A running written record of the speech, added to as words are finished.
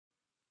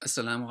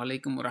Assalamu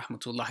alaikum wa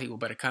rahmatullahi wa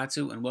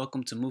barakatuh, and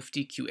welcome to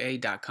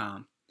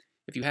muftiqa.com.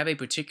 If you have a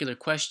particular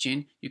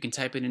question, you can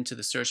type it into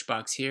the search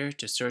box here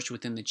to search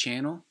within the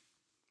channel,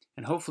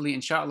 and hopefully,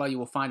 inshallah, you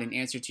will find an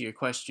answer to your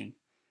question.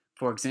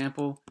 For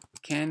example,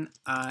 can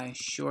I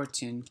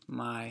shorten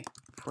my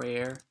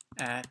prayer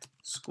at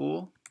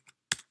school?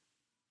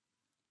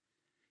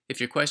 If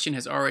your question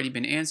has already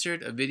been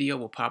answered, a video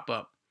will pop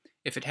up.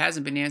 If it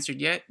hasn't been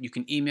answered yet, you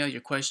can email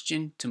your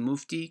question to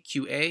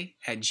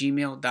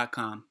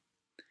muftiqa@gmail.com.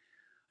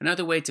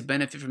 Another way to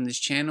benefit from this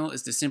channel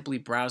is to simply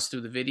browse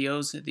through the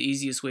videos. The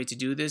easiest way to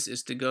do this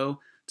is to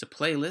go to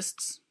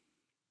playlists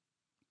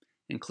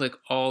and click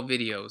all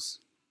videos.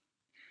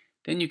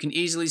 Then you can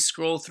easily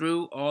scroll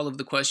through all of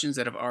the questions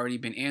that have already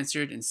been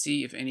answered and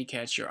see if any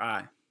catch your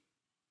eye.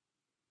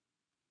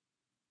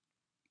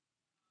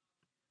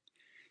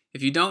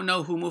 If you don't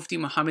know who Mufti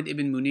Muhammad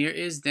ibn Munir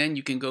is, then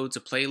you can go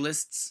to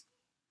playlists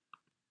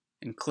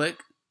and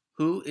click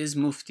Who is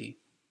Mufti?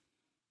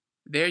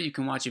 There you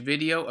can watch a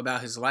video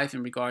about his life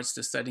in regards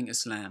to studying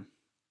Islam.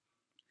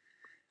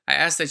 I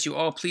ask that you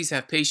all please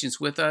have patience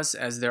with us,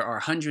 as there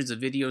are hundreds of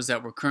videos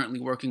that we're currently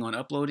working on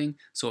uploading,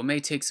 so it may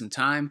take some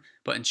time,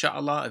 but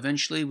inshallah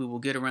eventually we will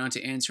get around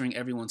to answering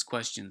everyone's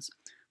questions.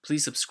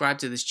 Please subscribe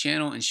to this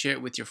channel and share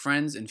it with your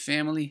friends and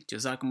family.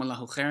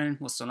 Jazakumullahu khairan.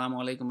 Wassalamu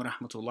alaikum wa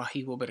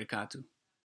rahmatullahi wa barakatuh.